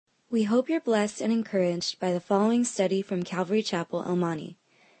We hope you're blessed and encouraged by the following study from Calvary Chapel, El Monte.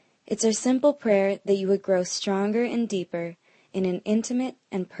 It's our simple prayer that you would grow stronger and deeper in an intimate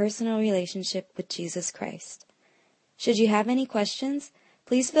and personal relationship with Jesus Christ. Should you have any questions,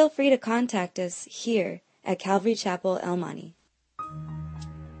 please feel free to contact us here at Calvary Chapel, El Monte.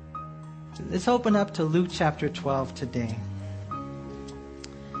 Let's open up to Luke chapter 12 today.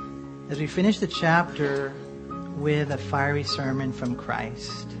 As we finish the chapter with a fiery sermon from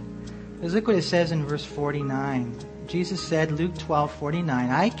Christ. Let's look what it says in verse 49. Jesus said, Luke 12:49,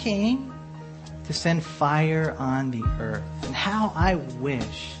 I came to send fire on the earth, and how I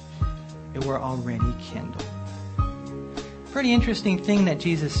wish it were already kindled. Pretty interesting thing that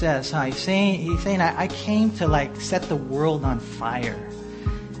Jesus says, huh? He's saying, I came to set the world on fire.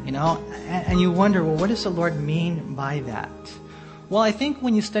 And you wonder, well, what does the Lord mean by that? Well, I think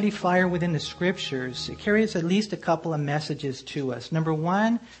when you study fire within the Scriptures, it carries at least a couple of messages to us. Number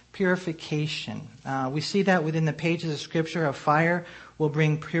one, purification. We see that within the pages of Scripture, a fire will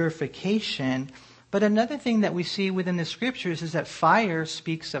bring purification. But another thing that we see within the Scriptures is that fire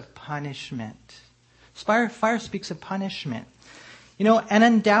speaks of punishment. Fire speaks of punishment. And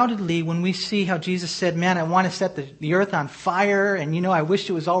undoubtedly, when we see how Jesus said, man, I want to set the earth on fire, and I wish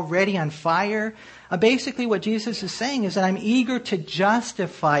it was already on fire. Basically, what Jesus is saying is that I'm eager to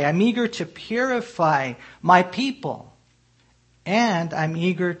justify, I'm eager to purify my people. And I'm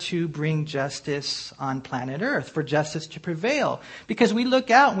eager to bring justice on planet Earth, for justice to prevail. Because we look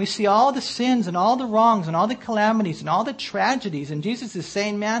out and we see all the sins and all the wrongs and all the calamities and all the tragedies. And Jesus is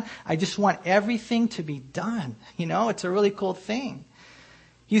saying, man, I just want everything to be done. It's a really cool thing.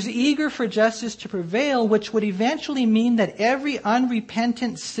 He's eager for justice to prevail, which would eventually mean that every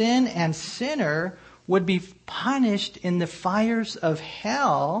unrepentant sin and sinner would be punished in the fires of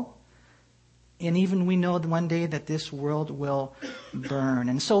hell. And even we know one day that this world will burn.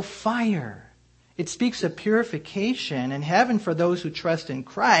 And so fire, it speaks of purification and heaven for those who trust in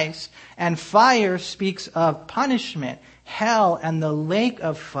Christ. And fire speaks of punishment, hell, and the lake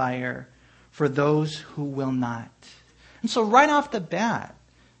of fire for those who will not. And so right off the bat,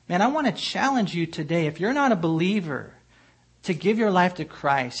 man, I want to challenge you today, if you're not a believer, to give your life to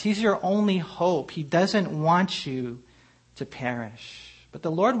Christ. He's your only hope. He doesn't want you to perish. But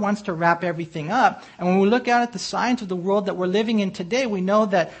the Lord wants to wrap everything up. And when we look out at the signs of the world that we're living in today, we know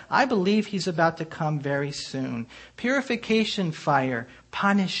that I believe He's about to come very soon. Purification fire,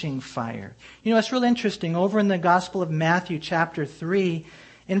 punishing fire. It's real interesting. Over in the Gospel of Matthew chapter 3,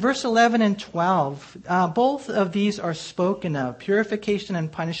 in verse 11 and 12, both of these are spoken of, purification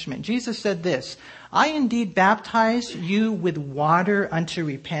and punishment. Jesus said this, I indeed baptize you with water unto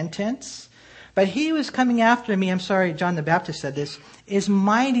repentance, but he who is coming after me, John the Baptist said this, is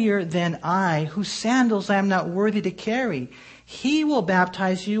mightier than I, whose sandals I am not worthy to carry. He will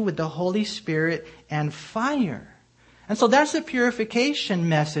baptize you with the Holy Spirit and fire. And so that's the purification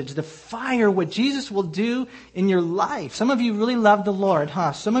message, the fire, what Jesus will do in your life. Some of you really love the Lord,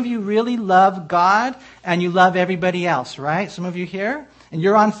 huh? Some of you really love God and you love everybody else, right? Some of you here, and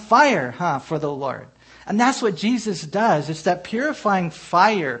you're on fire, for the Lord. And that's what Jesus does. It's that purifying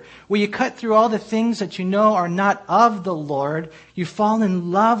fire where you cut through all the things that you know are not of the Lord. You fall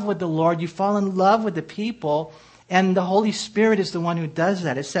in love with the Lord. You fall in love with the people. And the Holy Spirit is the one who does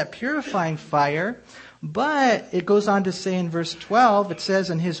that. It's that purifying fire. But it goes on to say in verse 12, it says,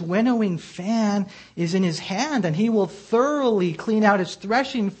 and his winnowing fan is in his hand, and he will thoroughly clean out his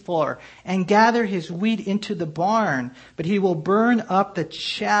threshing floor and gather his wheat into the barn. But he will burn up the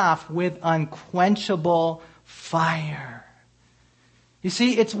chaff with unquenchable fire. You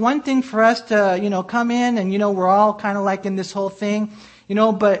see, it's one thing for us to, come in and, we're all kind of like in this whole thing.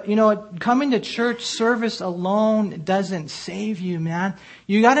 But coming to church service alone doesn't save you, man.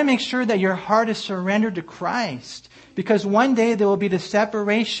 You got to make sure that your heart is surrendered to Christ. Because one day there will be the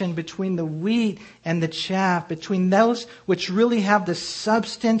separation between the wheat and the chaff, between those which really have the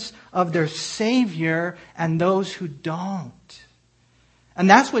substance of their Savior and those who don't. And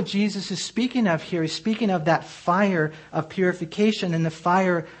that's what Jesus is speaking of here. He's speaking of that fire of purification and the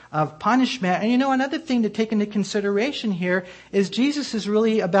fire of punishment. And another thing to take into consideration here is Jesus is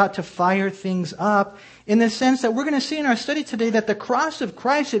really about to fire things up in the sense that we're going to see in our study today that the cross of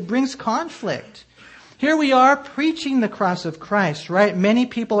Christ, it brings conflict. Here we are preaching the cross of Christ, right? Many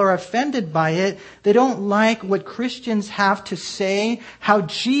people are offended by it. They don't like what Christians have to say, how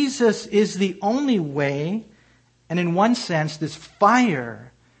Jesus is the only way. And in one sense, this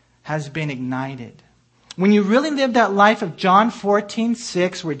fire has been ignited. When you really live that life of John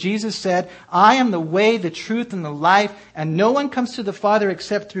 14:6, where Jesus said, I am the way, the truth, and the life, and no one comes to the Father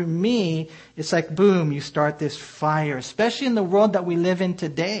except through me, it's like, boom, you start this fire, especially in the world that we live in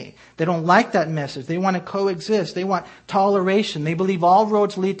today. They don't like that message. They want to coexist. They want toleration. They believe all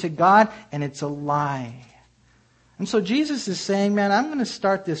roads lead to God, and it's a lie. And so Jesus is saying, man, I'm going to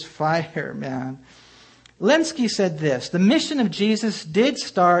start this fire, man. Lenski said this, the mission of Jesus did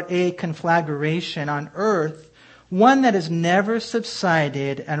start a conflagration on earth, one that has never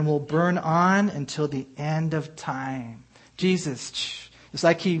subsided and will burn on until the end of time. Jesus, it's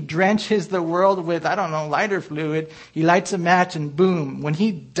like he drenches the world with, lighter fluid. He lights a match and boom. When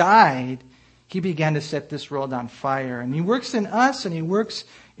he died, he began to set this world on fire. And he works in us and he works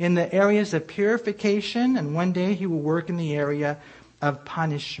in the areas of purification. And one day he will work in the area of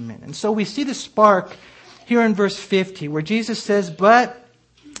punishment. And so we see the spark here in verse 50, where Jesus says, but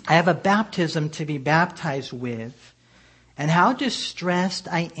I have a baptism to be baptized with, and how distressed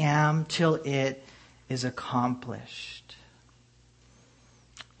I am till it is accomplished.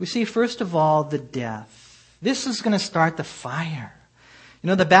 We see, first of all, the death. This is going to start the fire.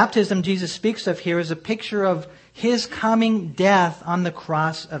 The baptism Jesus speaks of here is a picture of his coming death on the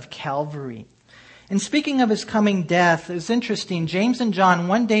cross of Calvary. And speaking of his coming death, it's interesting. James and John,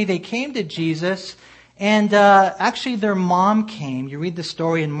 one day they came to Jesus. And actually their mom came. You read the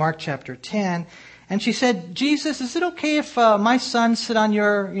story in Mark chapter 10. And she said, Jesus, is it okay if my sons sit on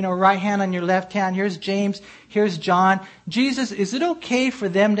your right hand, on your left hand? Here's James. Here's John. Jesus, is it okay for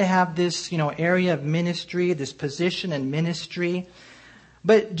them to have this area of ministry, this position in ministry?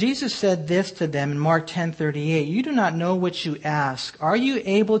 But Jesus said this to them in Mark 10:38. You do not know what you ask. Are you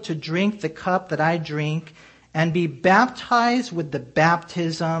able to drink the cup that I drink and be baptized with the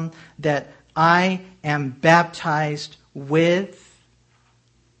baptism that I am baptized with?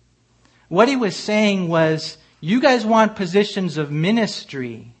 What he was saying was, you guys want positions of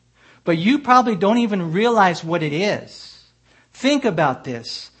ministry, but you probably don't even realize what it is. Think about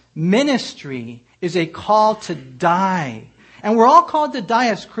this. Ministry is a call to die. And we're all called to die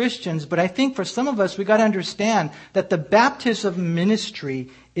as Christians, but I think for some of us, we got to understand that the baptism of ministry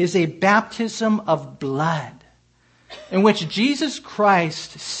is a baptism of blood, in which Jesus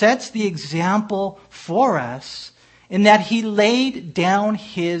Christ sets the example for us in that he laid down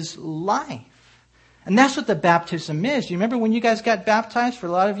his life. And that's what the baptism is. You remember when you guys got baptized? For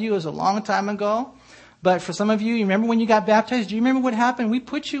a lot of you, it was a long time ago. But for some of you, you remember when you got baptized? Do you remember what happened? We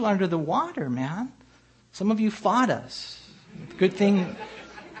put you under the water, man. Some of you fought us. Good thing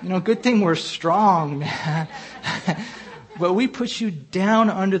we're strong, man. But we put you down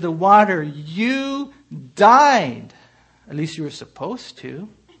under the water. You died. At least you were supposed to.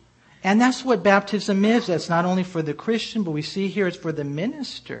 And that's what baptism is. That's not only for the Christian, but we see here it's for the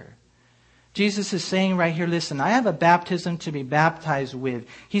minister. Jesus is saying right here, listen, I have a baptism to be baptized with.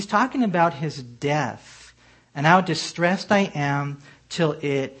 He's talking about his death and how distressed I am till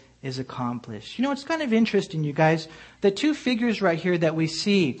it is accomplished. It's kind of interesting, you guys. The two figures right here that we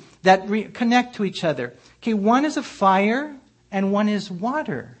see that connect to each other. Okay, one is a fire and one is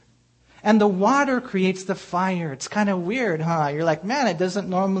water. And the water creates the fire. It's kind of weird, huh? You're like, man, it doesn't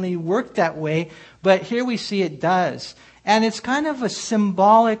normally work that way. But here we see it does. And it's kind of a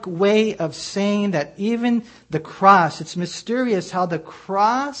symbolic way of saying that even the cross, it's mysterious how the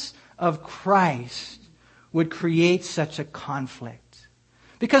cross of Christ would create such a conflict.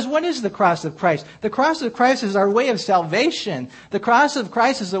 Because what is the cross of Christ? The cross of Christ is our way of salvation. The cross of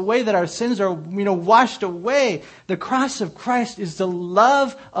Christ is a way that our sins are, washed away. The cross of Christ is the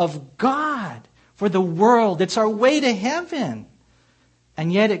love of God for the world. It's our way to heaven.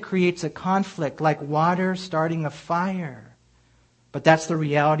 And yet it creates a conflict like water starting a fire. But that's the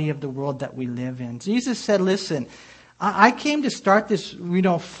reality of the world that we live in. Jesus said, listen, I came to start this,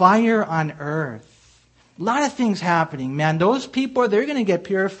 fire on earth. A lot of things happening, man. Those people, they're going to get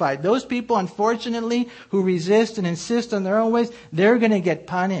purified. Those people, unfortunately, who resist and insist on their own ways, they're going to get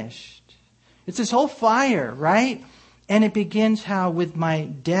punished. It's this whole fire, right? And it begins with my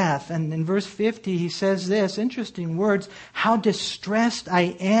death. And in verse 50, he says this, interesting words, how distressed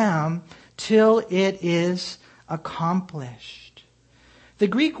I am till it is accomplished. The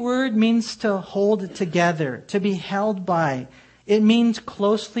Greek word means to hold together, to be held by. It means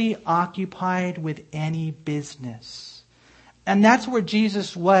closely occupied with any business. And that's where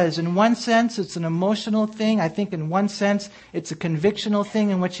Jesus was. In one sense, it's an emotional thing. I think in one sense, it's a convictional thing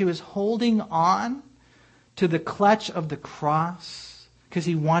in which he was holding on to the clutch of the cross because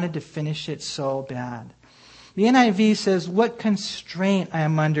he wanted to finish it so bad. The NIV says, what constraint I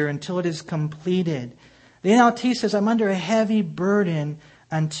am under until it is completed. The NLT says, I'm under a heavy burden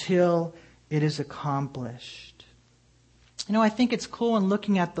until it is accomplished. I think it's cool in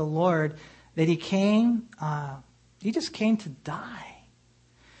looking at the Lord that He just came to die.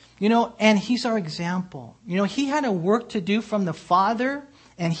 And He's our example. He had a work to do from the Father,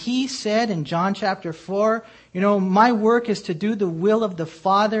 and He said in John chapter 4, my work is to do the will of the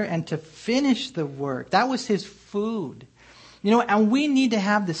Father and to finish the work. That was His food. And we need to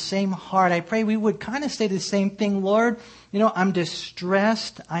have the same heart. I pray we would kind of say the same thing. Lord, I'm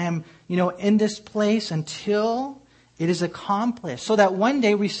distressed. I am, in this place until it is accomplished. So that one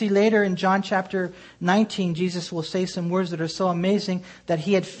day we see later in John chapter 19, Jesus will say some words that are so amazing that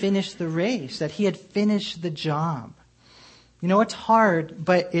He had finished the race, that He had finished the job. It's hard,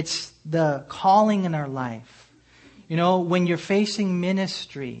 but it's the calling in our life. When you're facing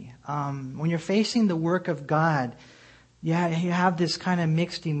ministry, when you're facing the work of God, you have this kind of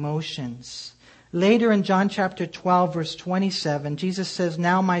mixed emotions. Later in John chapter 12, verse 27, Jesus says,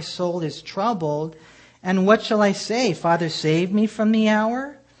 now my soul is troubled, and what shall I say? Father, save me from the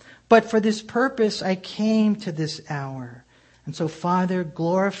hour? But for this purpose I came to this hour. And so, Father,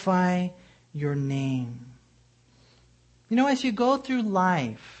 glorify your name. As you go through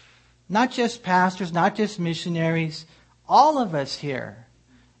life, not just pastors, not just missionaries, all of us here,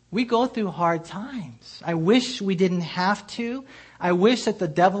 we go through hard times. I wish we didn't have to. I wish that the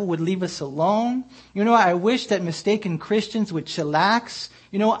devil would leave us alone. I wish that mistaken Christians would chillax.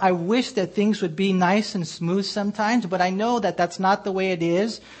 I wish that things would be nice and smooth sometimes, but I know that that's not the way it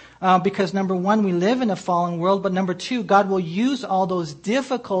is. Because number one, we live in a fallen world, but number two, God will use all those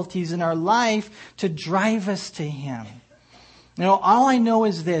difficulties in our life to drive us to Him. All I know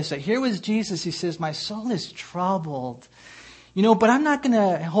is this, that here was Jesus. He says, my soul is troubled. But I'm not going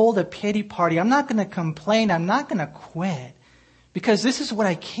to hold a pity party. I'm not going to complain. I'm not going to quit. Because this is what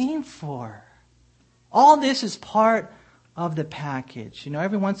I came for. All this is part of the package.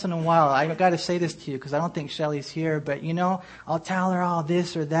 Every once in a while, I've got to say this to you because I don't think Shelly's here, but I'll tell her all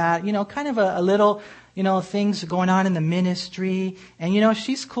this or that, kind of a little, things going on in the ministry. And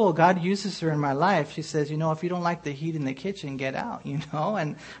she's cool. God uses her in my life. She says, if you don't like the heat in the kitchen, get out,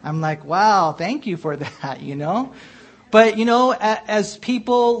 and I'm like, wow, thank you for that, But, as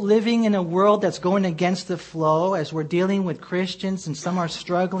people living in a world that's going against the flow, as we're dealing with Christians and some are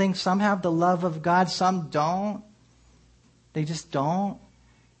struggling, some have the love of God, some don't. They just don't.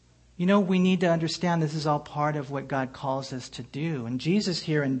 We need to understand this is all part of what God calls us to do. And Jesus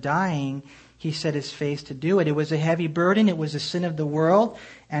here in dying, He set His face to do it. It was a heavy burden. It was a sin of the world.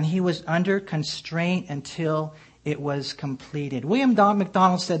 And He was under constraint until it was completed. William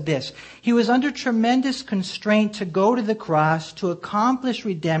MacDonald said this, He was under tremendous constraint to go to the cross to accomplish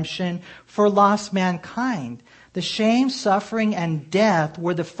redemption for lost mankind. The shame, suffering, and death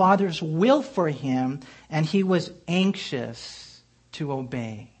were the Father's will for Him, and He was anxious to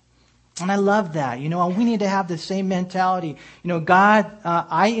obey. And I love that. We need to have the same mentality. God,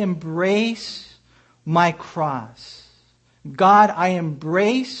 I embrace my cross. God, I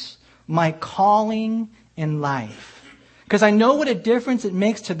embrace my calling in life. Because I know what a difference it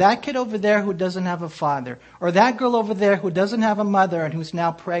makes to that kid over there who doesn't have a father. Or that girl over there who doesn't have a mother and who's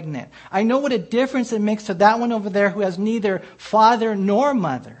now pregnant. I know what a difference it makes to that one over there who has neither father nor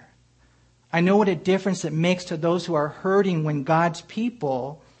mother. I know what a difference it makes to those who are hurting when God's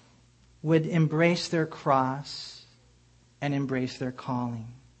people would embrace their cross and embrace their calling.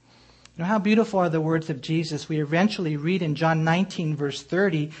 How beautiful are the words of Jesus. We eventually read in John 19, verse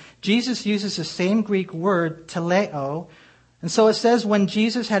 30, Jesus uses the same Greek word, teleo. And so it says, when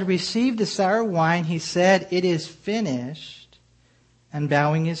Jesus had received the sour wine, He said, it is finished. And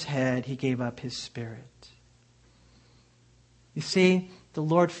bowing His head, He gave up His spirit. You see, the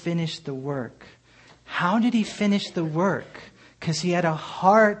Lord finished the work. How did He finish the work? Because He had a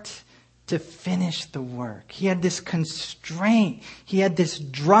heart to finish the work. He had this constraint. He had this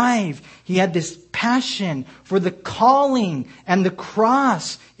drive. He had this passion for the calling and the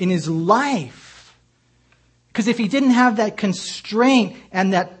cross in His life. Because if He didn't have that constraint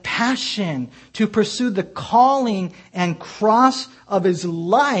and that passion to pursue the calling and cross of His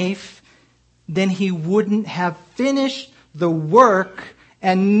life, then He wouldn't have finished the work,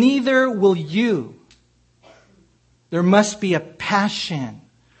 and neither will you. There must be a passion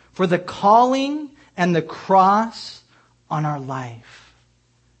for the calling and the cross on our life.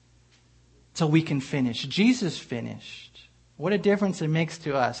 So we can finish. Jesus finished. What a difference it makes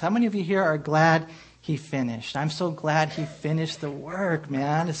to us. How many of you here are glad He finished? I'm so glad He finished the work,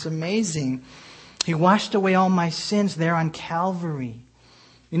 man. It's amazing. He washed away all my sins there on Calvary.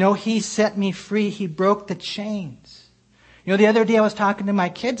 He set me free. He broke the chains. The other day I was talking to my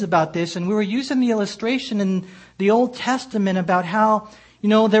kids about this, and we were using the illustration in the Old Testament about how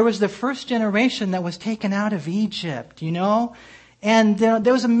There was the first generation that was taken out of Egypt, And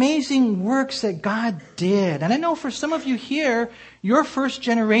there was amazing works that God did. And I know for some of you here, you're first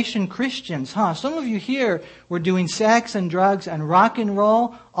generation Christians, huh? Some of you here were doing sex and drugs and rock and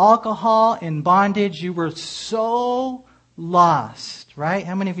roll, alcohol and bondage. You were so lost, right?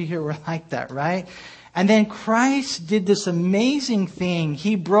 How many of you here were like that, right? And then Christ did this amazing thing.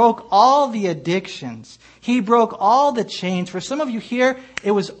 He broke all the addictions. He broke all the chains. For some of you here,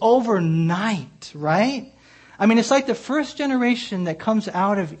 it was overnight, right? It's like the first generation that comes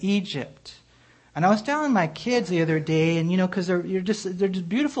out of Egypt. And I was telling my kids the other day, and because they're just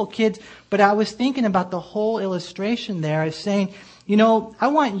beautiful kids, but I was thinking about the whole illustration there. I was saying, I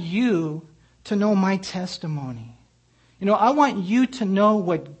want you to know my testimony. I want you to know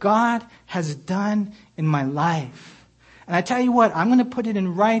what God has done in my life. And I tell you what, I'm going to put it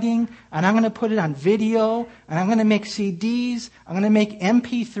in writing, and I'm going to put it on video, and I'm going to make CDs, I'm going to make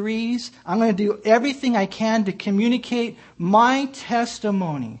MP3s, I'm going to do everything I can to communicate my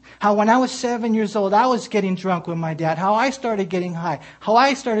testimony. How when I was 7 years old, I was getting drunk with my dad, how I started getting high, how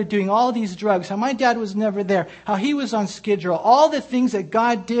I started doing all these drugs, how my dad was never there, how he was on Skid Row, all the things that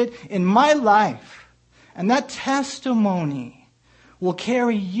God did in my life. And that testimony will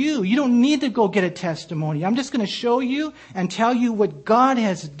carry you. You don't need to go get a testimony. I'm just going to show you and tell you what God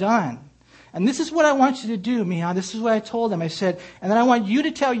has done. And this is what I want you to do, Miha. This is what I told them. I said, and then I want you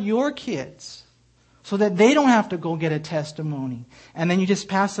to tell your kids so that they don't have to go get a testimony. And then you just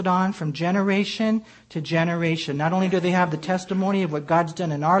pass it on from generation to generation. Not only do they have the testimony of what God's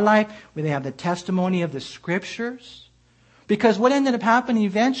done in our life, but they have the testimony of the Scriptures. Because what ended up happening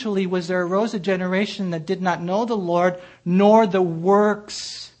eventually was there arose a generation that did not know the Lord, nor the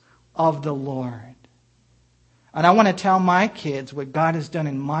works of the Lord. And I want to tell my kids what God has done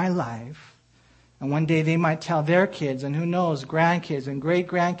in my life. And one day they might tell their kids, and who knows, grandkids and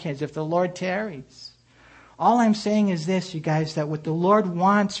great-grandkids, if the Lord tarries. All I'm saying is this, you guys, that what the Lord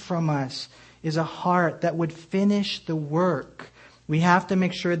wants from us is a heart that would finish the work. We have to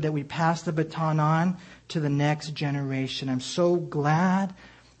make sure that we pass the baton on to the next generation. I'm so glad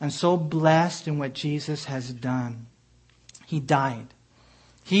and so blessed in what Jesus has done. He died.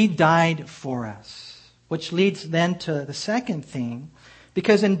 He died for us. Which leads then to the second thing.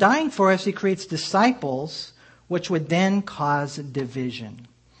 Because in dying for us, He creates disciples, which would then cause division.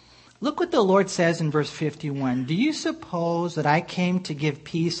 Look what the Lord says in verse 51. Do you suppose that I came to give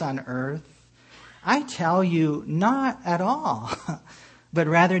peace on earth? I tell you, not at all, but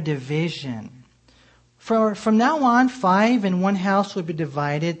rather division. From now on, 5 in one house will be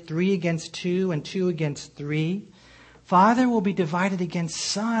divided, 3 against 2 and 2 against 3. Father will be divided against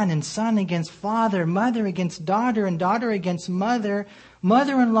son, and son against father, mother against daughter, and daughter against mother,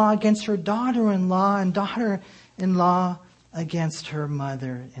 mother-in-law against her daughter-in-law, and daughter-in-law against her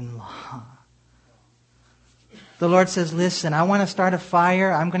mother-in-law. The Lord says, listen, I want to start a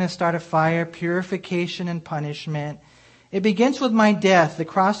fire. I'm going to start a fire, purification and punishment. It begins with my death, the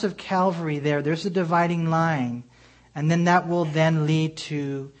cross of Calvary there. There's a dividing line. And then that will then lead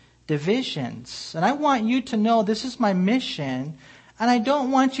to divisions. And I want you to know this is my mission. And I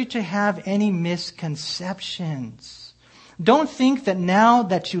don't want you to have any misconceptions. Don't think that now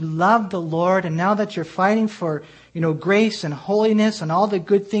that you love the Lord and now that you're fighting for, grace and holiness and all the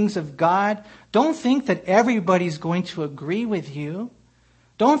good things of God, don't think that everybody's going to agree with you.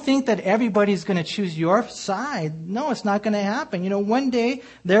 Don't think that everybody's going to choose your side. No, it's not going to happen. One day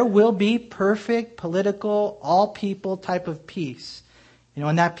there will be perfect, political, all people type of peace.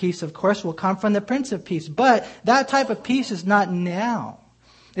 And that peace, of course, will come from the Prince of Peace. But that type of peace is not now.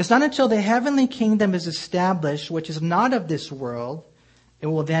 It's not until the heavenly kingdom is established, which is not of this world, it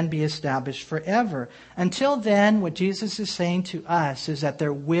will then be established forever. Until then, what Jesus is saying to us is that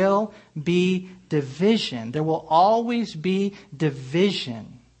there will be division. There will always be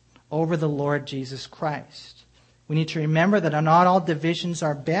division over the Lord Jesus Christ. We need to remember that not all divisions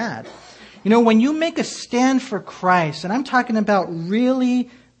are bad. When you make a stand for Christ, and I'm talking about really,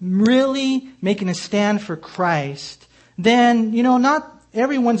 really making a stand for Christ, then, not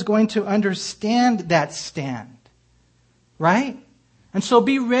everyone's going to understand that stand. Right? And so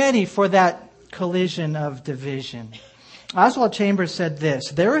be ready for that collision of division. Oswald Chambers said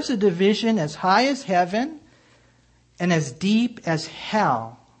this, there is a division as high as heaven and as deep as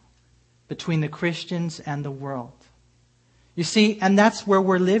hell between the Christians and the world. You see, and that's where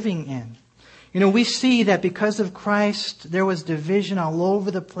we're living in. We see that because of Christ, there was division all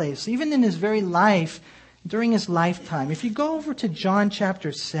over the place, even in His very life, during His lifetime. If you go over to John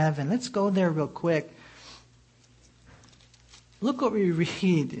chapter 7, let's go there real quick. Look what we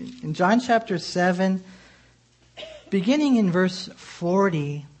read in John chapter 7. beginning in verse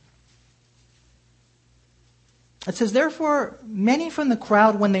 40, it says, "Therefore, many from the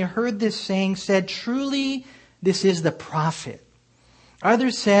crowd, when they heard this saying, said, 'Truly, this is the prophet.'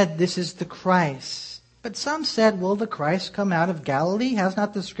 Others said, 'This is the Christ.' But some said, 'Will the Christ come out of Galilee? Has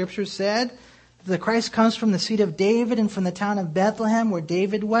not the Scripture said, the Christ comes from the seed of David and from the town of Bethlehem where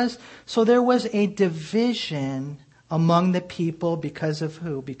David was?' So there was a division among the people because of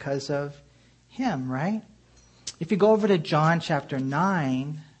who? Because of him, right? If you go over to John chapter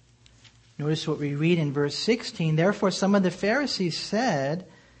 9, notice what we read in verse 16. "Therefore some of the Pharisees said,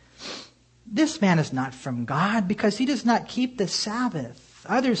 'This man is not from God, because he does not keep the Sabbath.'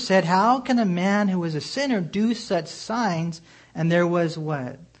 Others said, 'How can a man who is a sinner do such signs?' And there was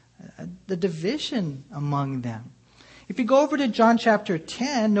what? The division among them. If you go over to John chapter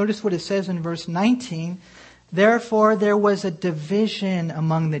 10, notice what it says in verse 19. "Therefore there was a division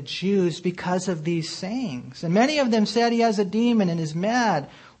among the Jews because of these sayings. And many of them said, 'He has a demon and is mad.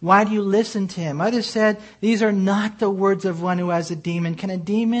 Why do you listen to him?' Others said, 'These are not the words of one who has a demon. Can a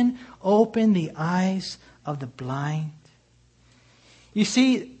demon open the eyes of the blind?'" You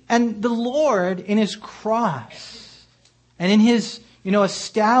see, and the Lord in his cross and in his,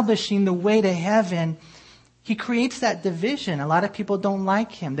 establishing the way to heaven, he creates that division. A lot of people don't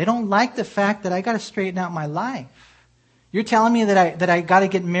like him. They don't like the fact that I got to straighten out my life. You're telling me that I got to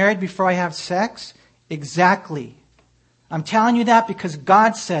get married before I have sex? Exactly. I'm telling you that because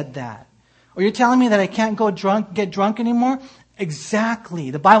God said that. Or you're telling me that I can't get drunk anymore?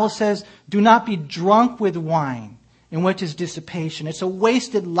 Exactly. The Bible says, "Do not be drunk with wine, in which is dissipation." It's a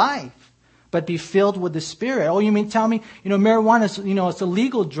wasted life, but be filled with the Spirit. Oh, you mean tell me, marijuana is, it's a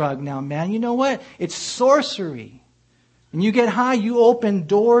legal drug now, man. You know what? It's sorcery. When you get high, you open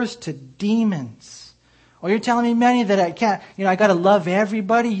doors to demons. Or you're telling me, Manny, that I can't, I got to love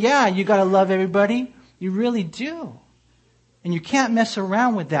everybody? Yeah, you got to love everybody. You really do. And you can't mess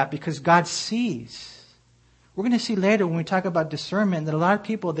around with that because God sees. We're going to see later when we talk about discernment that a lot of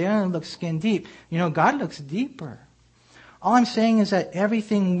people, they only look skin deep. God looks deeper. All I'm saying is that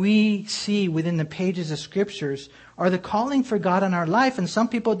everything we see within the pages of Scriptures are the calling for God in our life. And some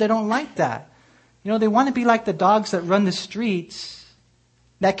people, they don't like that. They want to be like the dogs that run the streets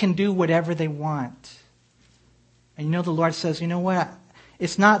that can do whatever they want. And the Lord says, you know what?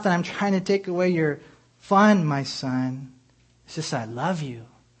 It's not that I'm trying to take away your fun, my son. It's just I love you.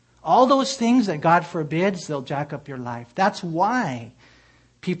 All those things that God forbids, they'll jack up your life. That's why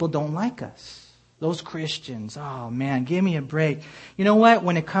people don't like us. Those Christians, oh man, give me a break. You know what?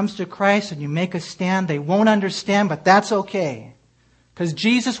 When it comes to Christ and you make a stand, they won't understand, but that's okay. Because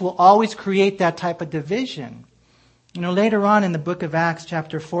Jesus will always create that type of division. Later on in the book of Acts,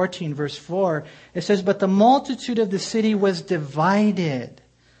 chapter 14, verse 4, it says, "But the multitude of the city was divided.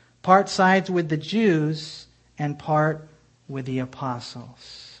 Part sides with the Jews and part with the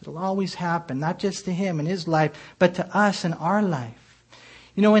apostles." It'll always happen, not just to him in his life, but to us in our life.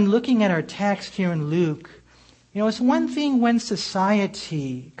 In looking at our text here in Luke, it's one thing when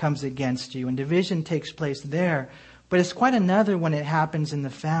society comes against you and division takes place there, but it's quite another when it happens in the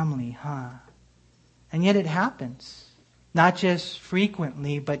family, huh? And yet it happens. Not just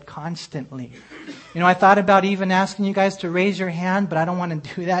frequently, but constantly. I thought about even asking you guys to raise your hand, but I don't want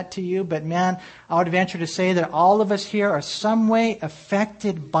to do that to you. But man, I would venture to say that all of us here are some way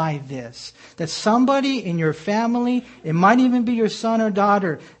affected by this. That somebody in your family, it might even be your son or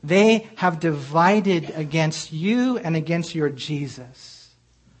daughter, they have divided against you and against your Jesus.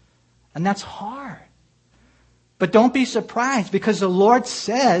 And that's hard. But don't be surprised because the Lord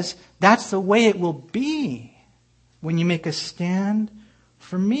says that's the way it will be. When you make a stand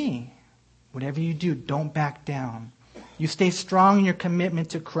for me, whatever you do, don't back down. You stay strong in your commitment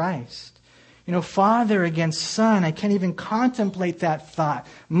to Christ. Father against son, I can't even contemplate that thought.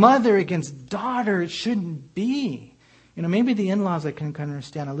 Mother against daughter, it shouldn't be. Maybe the in-laws I can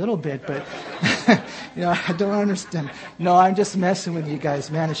understand a little bit, but I don't understand. No, I'm just messing with you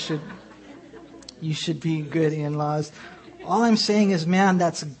guys, man. You should be good in-laws. All I'm saying is, man,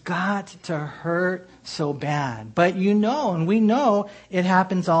 that's got to hurt so bad. But and we know it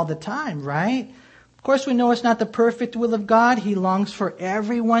happens all the time, right? Of course, we know it's not the perfect will of God. He longs for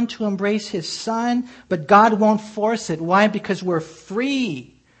everyone to embrace His Son, but God won't force it. Why? Because we're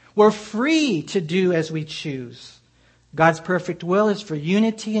free. We're free to do as we choose. God's perfect will is for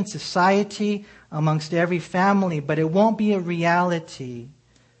unity in society amongst every family, but it won't be a reality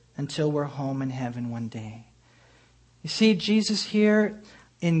until we're home in heaven one day. You see, Jesus here,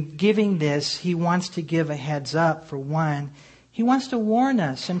 in giving this, He wants to give a heads up for one. He wants to warn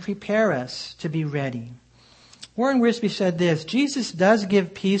us and prepare us to be ready. Warren Wiersbe said this, "Jesus does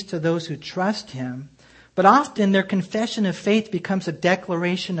give peace to those who trust Him, but But often their confession of faith becomes a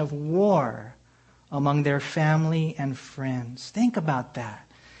declaration of war among their family and friends. Think about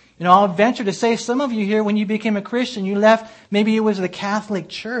that. I'll venture to say some of you here, when you became a Christian, you left, maybe it was the Catholic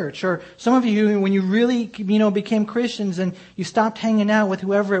Church, or some of you, when you really, became Christians and you stopped hanging out with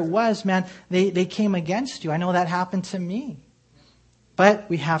whoever it was, man, they came against you. I know that happened to me. But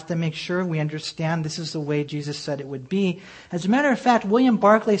we have to make sure we understand this is the way Jesus said it would be. As a matter of fact, William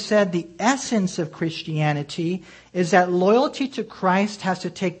Barclay said the essence of Christianity is that loyalty to Christ has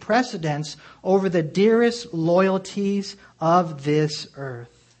to take precedence over the dearest loyalties of this earth.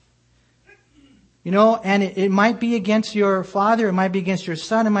 And it might be against your father, it might be against your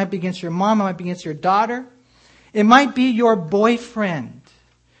son, it might be against your mom, it might be against your daughter. It might be your boyfriend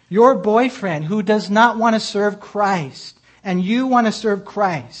who does not want to serve Christ, and you want to serve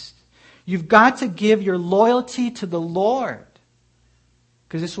Christ. You've got to give your loyalty to the Lord,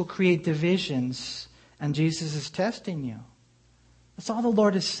 because this will create divisions, and Jesus is testing you. That's all the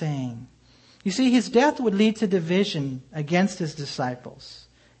Lord is saying. You see, His death would lead to division against His disciples.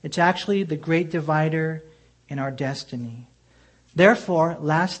 It's actually the great divider in our destiny. Therefore,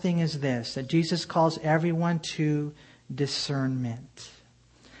 last thing is this, that Jesus calls everyone to discernment.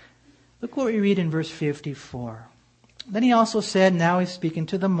 Look what we read in verse 54. Then He also said, now He's speaking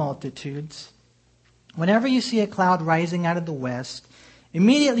to the multitudes, whenever you see a cloud rising out of the west,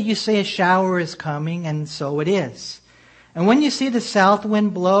 immediately you say a shower is coming, and so it is. And when you see the south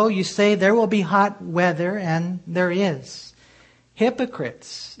wind blow, you say there will be hot weather, and there is.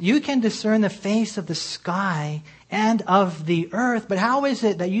 Hypocrites, you can discern the face of the sky and of the earth, but how is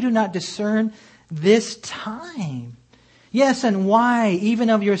it that you do not discern this time? Yes, and why,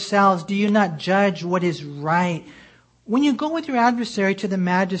 even of yourselves, do you not judge what is right? When you go with your adversary to the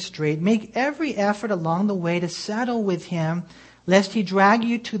magistrate, make every effort along the way to settle with him, lest he drag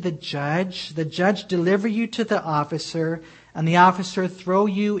you to the judge deliver you to the officer, and the officer throw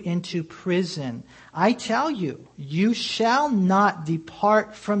you into prison. I tell you, you shall not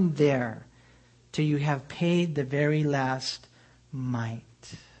depart from there till you have paid the very last mite.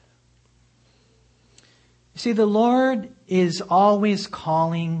 You see, the Lord is always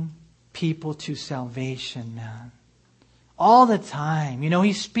calling people to salvation, man. All the time.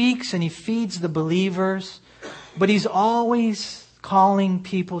 He speaks and He feeds the believers, but He's always calling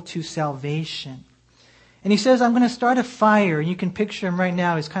people to salvation. And He says, I'm going to start a fire. And you can picture Him right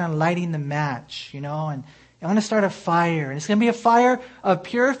now. He's kind of lighting the match, and I'm going to start a fire. And it's going to be a fire of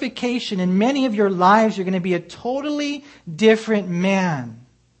purification. In many of your lives, you're going to be a totally different man.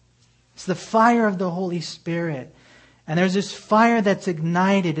 It's the fire of the Holy Spirit. And there's this fire that's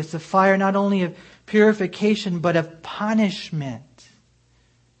ignited. It's the fire not only of purification, but of punishment.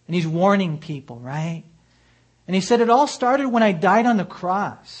 And He's warning people, right? And He said, it all started when I died on the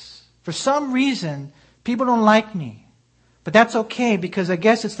cross. For some reason, people don't like me. But that's okay, because I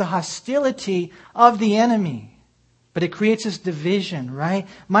guess it's the hostility of the enemy. But it creates this division, right?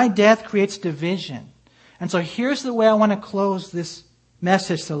 My death creates division. And so here's the way I want to close this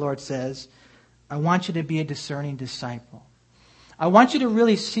message, the Lord says. I want you to be a discerning disciple. I want you to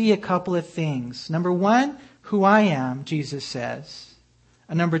really see a couple of things. Number one, who I am, Jesus says.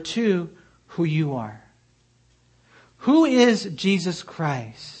 And number two, who you are. Who is Jesus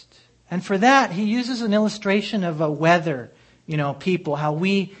Christ? And for that, He uses an illustration of a weather, people, how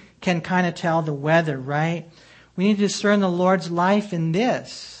we can kind of tell the weather, right? We need to discern the Lord's life in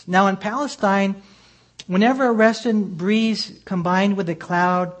this. Now in Palestine, whenever a restant breeze combined with a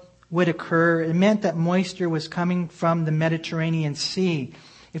cloud would occur, it meant that moisture was coming from the Mediterranean Sea.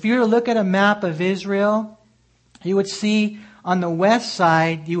 If you were to look at a map of Israel, you would see on the west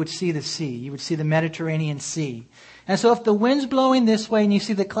side, you would see the sea. You would see the Mediterranean Sea. And so if the wind's blowing this way and you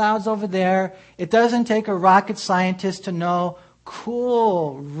see the clouds over there, it doesn't take a rocket scientist to know,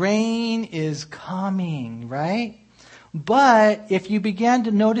 cool, rain is coming, right? But if you began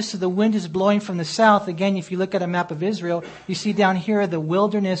to notice that the wind is blowing from the south, again, if you look at a map of Israel, you see down here the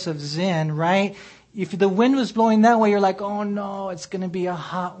wilderness of Zin, right? If the wind was blowing that way, you're like, oh no, it's going to be a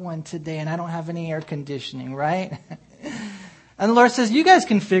hot one today and I don't have any air conditioning, right? And the Lord says, you guys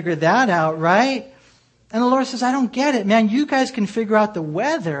can figure that out, right? And the Lord says, I don't get it, man. You guys can figure out the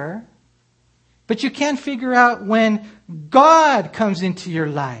weather, but you can't figure out when God comes into your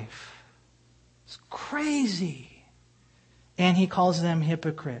life. It's crazy. And He calls them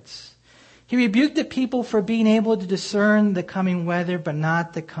hypocrites. He rebuked the people for being able to discern the coming weather, but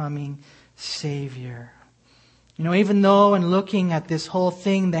not the coming Savior. Even though in looking at this whole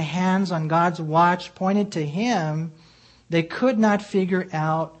thing, the hands on God's watch pointed to Him, they could not figure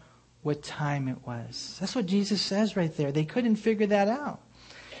out what time it was. That's what Jesus says right there. They couldn't figure that out.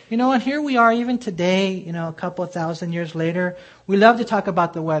 And here we are even today, a couple of thousand years later. We love to talk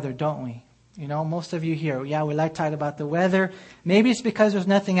about the weather, don't we? Most of you here, we like talking about the weather. Maybe it's because there's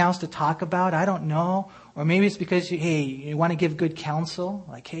nothing else to talk about. I don't know. Or maybe it's because, you want to give good counsel.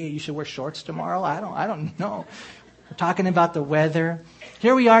 Like, hey, you should wear shorts tomorrow. I don't know. We're talking about the weather.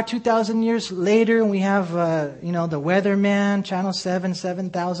 Here we are 2,000 years later, and we have, the weatherman, Channel 7,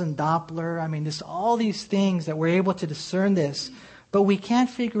 7,000 Doppler. There's all these things that we're able to discern this. But we can't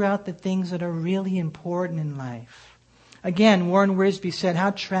figure out the things that are really important in life. Again, Warren Wiersbe said,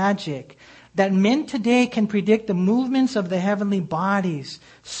 how tragic that men today can predict the movements of the heavenly bodies,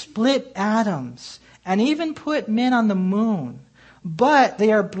 split atoms, and even put men on the moon. But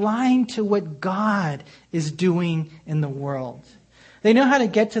they are blind to what God is doing in the world. They know how to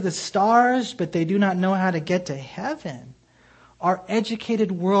get to the stars, but they do not know how to get to heaven. Our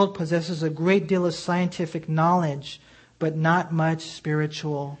educated world possesses a great deal of scientific knowledge, but not much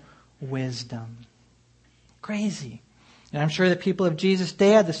spiritual wisdom. Crazy. And I'm sure the people of Jesus'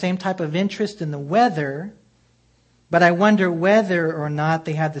 day had the same type of interest in the weather, but I wonder whether or not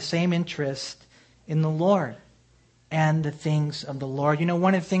they had the same interest in the Lord and the things of the Lord.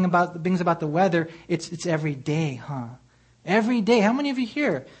 One of the things about the weather, it's every day, huh? Every day. How many of you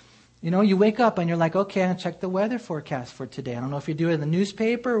here, you wake up and you're like, okay, I'm going to check the weather forecast for today. I don't know if you do it in the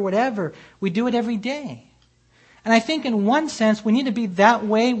newspaper or whatever. We do it every day. And I think in one sense, we need to be that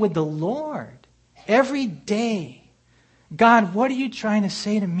way with the Lord. Every day. God, what are you trying to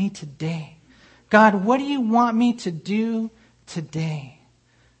say to me today? God, what do you want me to do today?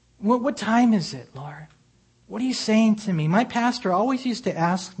 What time is it, Lord? What are you saying to me? My pastor always used to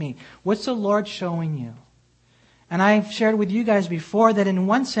ask me, what's the Lord showing you? And I've shared with you guys before that in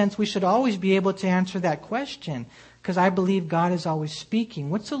one sense, we should always be able to answer that question because I believe God is always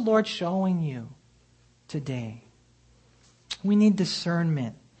speaking. What's the Lord showing you today? We need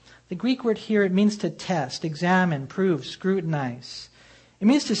discernment. The Greek word here, it means to test, examine, prove, scrutinize. It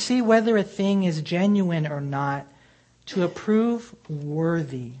means to see whether a thing is genuine or not, to approve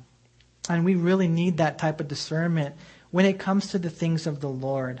worthy. And we really need that type of discernment when it comes to the things of the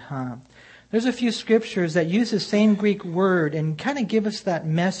Lord, huh? There's a few scriptures that use the same Greek word and kind of give us that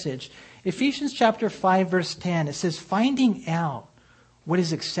message. Ephesians chapter 5, verse 10, it says, finding out what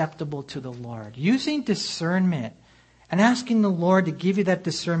is acceptable to the Lord. Using discernment and asking the Lord to give you that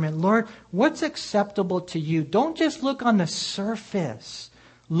discernment. Lord, what's acceptable to you? Don't just look on the surface.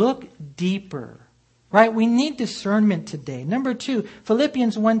 Look deeper. Right? We need discernment today. Number 2,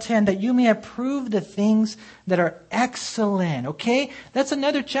 Philippians 1:10, that you may approve the things that are excellent. Okay? That's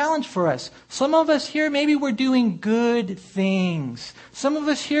another challenge for us. Some of us here, maybe we're doing good things. Some of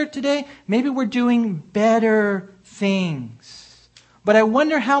us here today, maybe we're doing better things. But I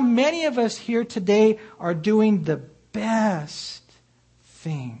wonder how many of us here today are doing the best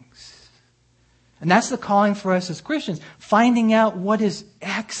things. And that's the calling for us as Christians. Finding out what is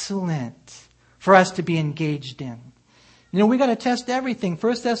excellent for us to be engaged in. We got to test everything.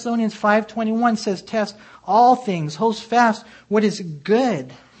 1 Thessalonians 5:21 says, test all things, hold fast what is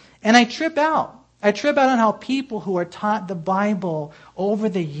good. And I trip out. on how people who are taught the Bible over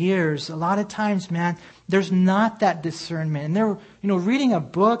the years, a lot of times, man, there's not that discernment. And they're, reading a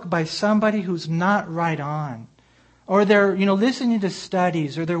book by somebody who's not right on. Or they're, listening to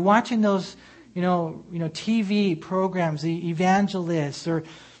studies, or they're watching those, TV programs, the evangelists, or,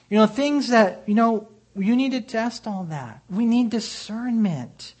 things that, you need to test all that. We need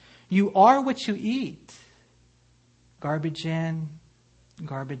discernment. You are what you eat. Garbage in,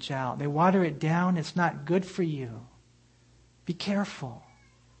 garbage out. They water it down. It's not good for you. Be careful.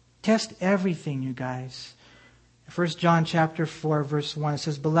 Test everything, you guys. 1 John chapter 4, verse 1, it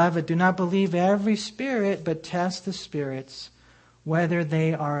says, Beloved, do not believe every spirit, but test the spirits, whether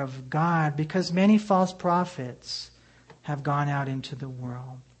they are of God, because many false prophets have gone out into the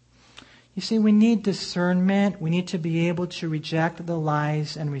world. You see, we need discernment. We need to be able to reject the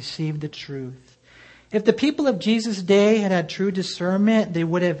lies and receive the truth. If the people of Jesus' day had had true discernment, they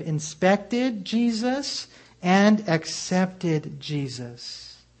would have inspected Jesus and accepted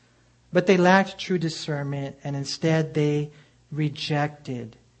Jesus. But they lacked true discernment, and instead they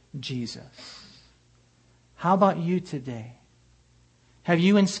rejected Jesus. How about you today? Have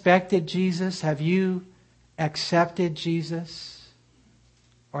you inspected Jesus? Have you accepted Jesus?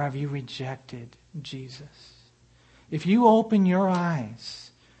 Or have you rejected Jesus? If you open your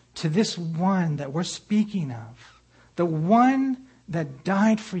eyes to this one that we're speaking of, the one that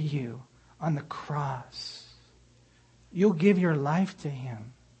died for you on the cross, you'll give your life to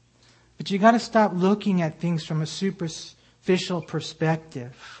Him. But you got to stop looking at things from a superficial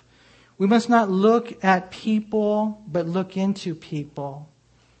perspective. We must not look at people, but look into people.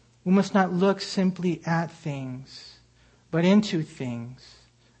 We must not look simply at things, but into things,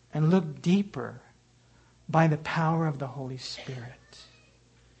 and look deeper by the power of the Holy Spirit.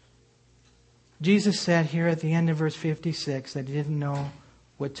 Jesus said here at the end of verse 56 that he didn't know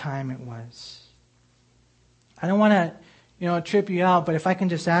what time it was. I don't want to, trip you out, but if I can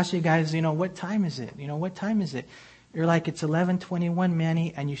just ask you guys, what time is it? What time is it? You're like, it's 11:21,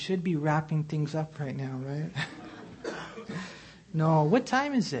 Manny, and you should be wrapping things up right now, right? No, what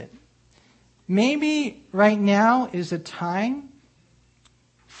time is it? Maybe right now is a time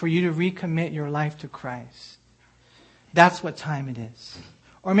for you to recommit your life to Christ. That's what time it is.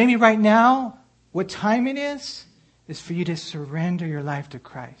 Or maybe right now, what time it is for you to surrender your life to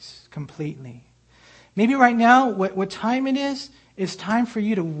Christ completely. Maybe right now, what time it is time for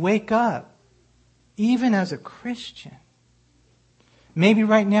you to wake up, even as a Christian. Maybe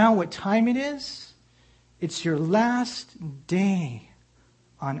right now, what time it is, it's your last day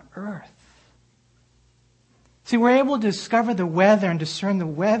on earth. See, we're able to discover the weather and discern the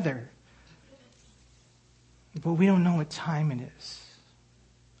weather, but we don't know what time it is.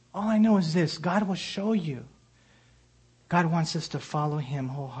 All I know is this: God will show you. God wants us to follow Him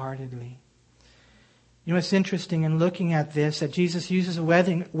wholeheartedly. It's interesting in looking at this that Jesus uses a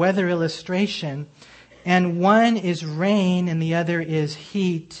weather illustration, and one is rain and the other is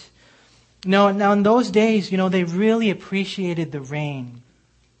heat. Now in those days, they really appreciated the rain.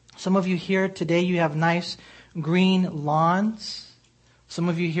 Some of you here today, you have nice green lawns. Some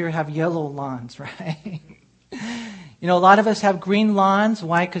of you here have yellow lawns, right? A lot of us have green lawns.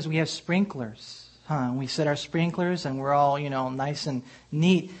 Why? Because we have sprinklers. We set our sprinklers and we're all, nice and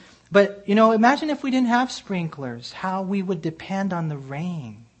neat. But, imagine if we didn't have sprinklers, how we would depend on the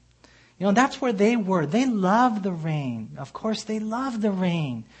rain. That's where they were. They love the rain. Of course, they love the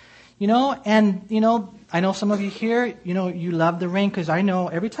rain. I know some of you here, you love the rain, because I know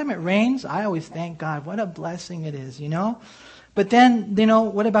every time it rains, I always thank God. What a blessing it is, But then,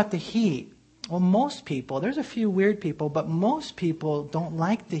 what about the heat? Well, most people, there's a few weird people, but most people don't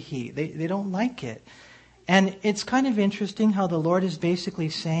like the heat. They don't like it. And it's kind of interesting how the Lord is basically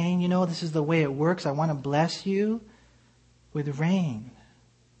saying, this is the way it works. I want to bless you with rain.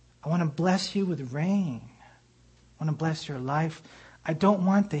 I want to bless you with rain. I want to bless your life. I don't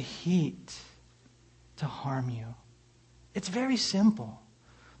want the heat to harm you. It's very simple.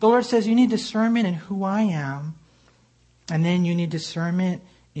 The Lord says you need discernment in who I am, and then you need discernment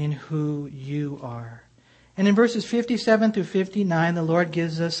in who you are. And in verses 57 through 59, the Lord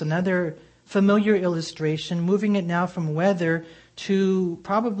gives us another familiar illustration, moving it now from weather to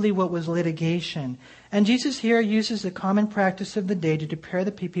probably what was litigation. And Jesus here uses the common practice of the day to prepare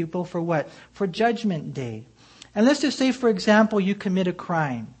the people for what? For Judgment Day. And let's just say, for example, you commit a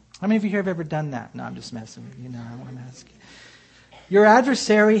crime. How many of you here have ever done that? No, I'm just messing with you. No, I want to ask you. Your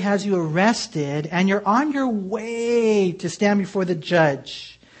adversary has you arrested, and you're on your way to stand before the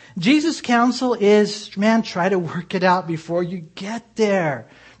judge. Jesus' counsel is, try to work it out before you get there.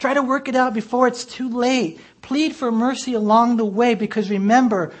 Try to work it out before it's too late. Plead for mercy along the way, because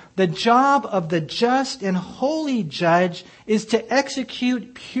remember, the job of the just and holy judge is to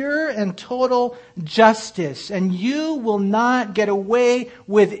execute pure and total justice. And you will not get away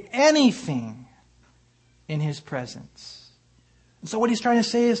with anything in His presence. So what He's trying to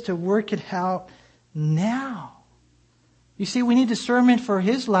say is to work it out now. You see, we need discernment for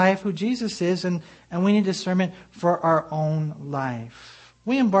His life, who Jesus is, and we need discernment for our own life.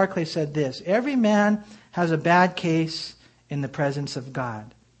 William Barclay said this: every man has a bad case in the presence of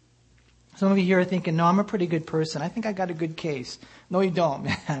God. Some of you here are thinking, no, I'm a pretty good person. I think I got a good case. No, you don't,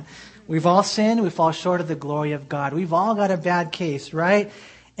 man. We've all sinned. We fall short of the glory of God. We've all got a bad case, right?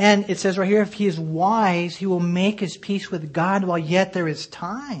 And it says right here, if he is wise, he will make his peace with God while yet there is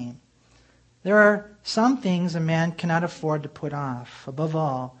time. There are some things a man cannot afford to put off. Above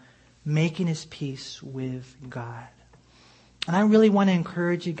all, making his peace with God. And I really want to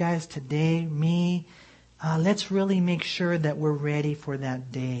encourage you guys today, let's really make sure that we're ready for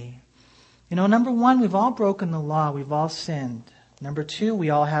that day. Number one, we've all broken the law. We've all sinned. Number two,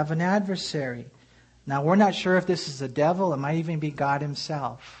 we all have an adversary. Now, we're not sure if this is the devil. It might even be God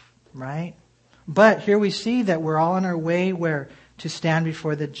Himself, right? But here we see that we're all on our way to stand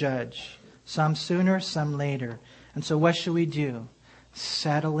before the judge. Some sooner, some later. And so what should we do?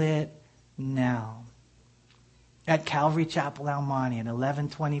 Settle it now. At Calvary Chapel, El Monte at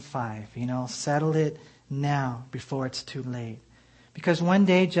 11:25, settle it now before it's too late. Because one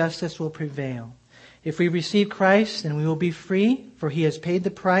day justice will prevail. If we receive Christ, then we will be free, for He has paid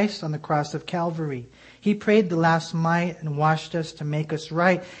the price on the cross of Calvary. He paid the last mite and washed us to make us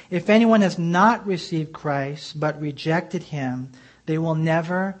right. If anyone has not received Christ, but rejected Him, they will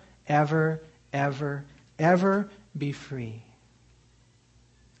never ever, ever, ever be free.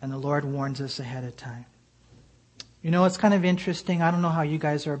 And the Lord warns us ahead of time. You know, it's kind of interesting. I don't know how you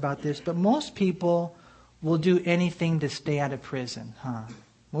guys are about this, but most people will do anything to stay out of prison, huh?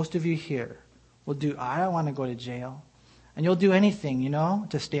 Most of you here will do, I don't want to go to jail. And you'll do anything, you know,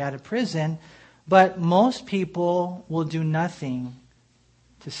 to stay out of prison. But most people will do nothing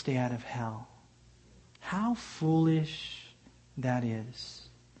to stay out of hell. How foolish that is.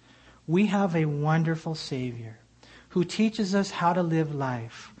 We have a wonderful Savior who teaches us how to live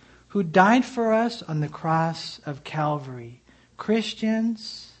life, who died for us on the cross of Calvary.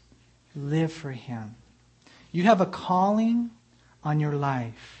 Christians, live for Him. You have a calling on your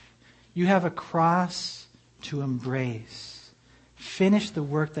life. You have a cross to embrace. Finish the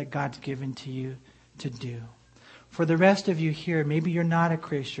work that God's given to you to do. For the rest of you here, maybe you're not a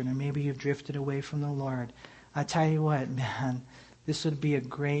Christian, or maybe you've drifted away from the Lord. I tell you what, man, this would be a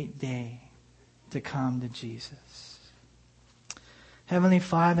great day to come to Jesus. Heavenly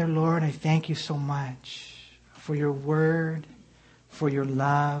Father, Lord, I thank you so much for your word, for your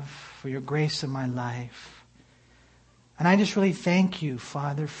love, for your grace in my life. And I just really thank you,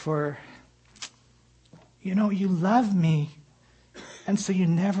 Father, for, you know, you love me. And so you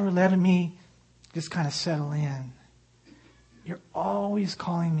never let me just kind of settle in. You're always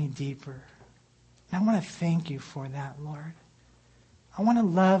calling me deeper. And I want to thank you for that, Lord. I want to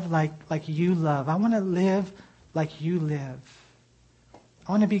love like you love. I want to live like you live.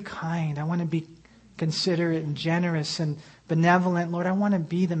 I want to be kind. I want to be considerate and generous and benevolent. Lord, I want to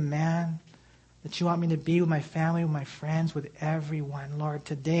be the man that you want me to be with my family, with my friends, with everyone, Lord,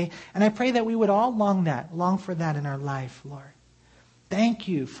 today. And I pray that we would all long for that in our life, Lord. Thank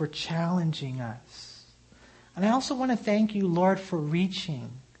you for challenging us. And I also want to thank you, Lord, for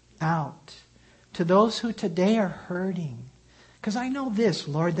reaching out to those who today are hurting. Because I know this,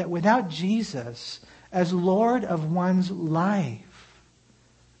 Lord, that without Jesus as Lord of one's life,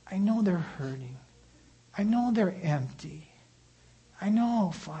 I know they're hurting. I know they're empty. I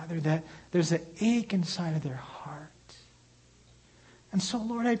know, Father, that there's an ache inside of their heart. And so,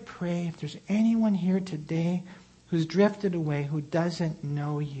 Lord, I pray if there's anyone here today who's drifted away, who doesn't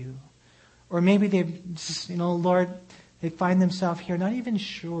know you, or maybe they've, Lord, they find themselves here not even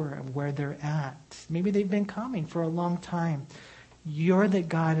sure of where they're at. Maybe they've been coming for a long time. You're the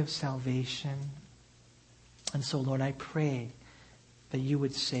God of salvation. And so, Lord, I pray that you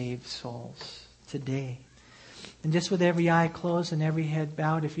would save souls today. And just with every eye closed and every head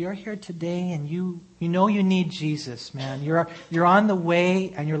bowed, if you're here today and you know you need Jesus, man, you're on the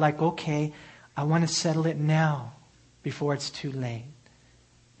way and you're like, okay, I want to settle it now before it's too late.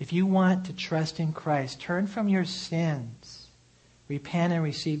 If you want to trust in Christ, turn from your sins, repent and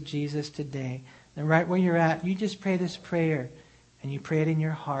receive Jesus today. And right where you're at, you just pray this prayer and you pray it in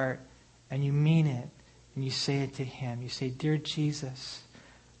your heart and you mean it. And you say it to Him. You say, Dear Jesus,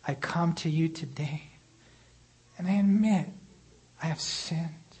 I come to you today. And I admit I have sinned.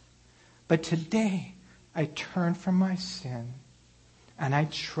 But today I turn from my sin. And I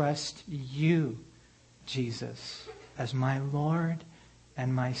trust you, Jesus, as my Lord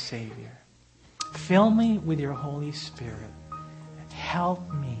and my Savior. Fill me with your Holy Spirit. And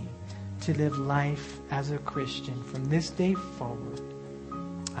help me to live life as a Christian from this day forward.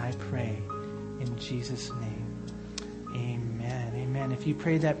 I pray. In Jesus' name, amen. Amen. If you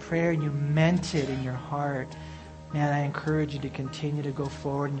prayed that prayer and you meant it in your heart, man, I encourage you to continue to go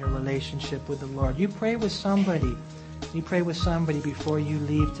forward in your relationship with the Lord. You pray with somebody. You pray with somebody before you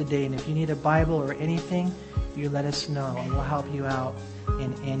leave today. And if you need a Bible or anything, you let us know. And we'll help you out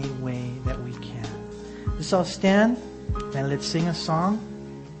in any way that we can. Let's all stand and let's sing a song,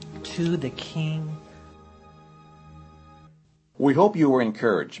 To the King. We hope you were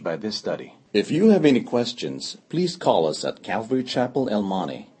encouraged by this study. If you have any questions, please call us at Calvary Chapel El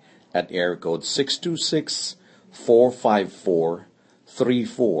Monte at area code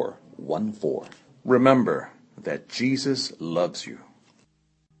 626-454-3414. Remember that Jesus loves you.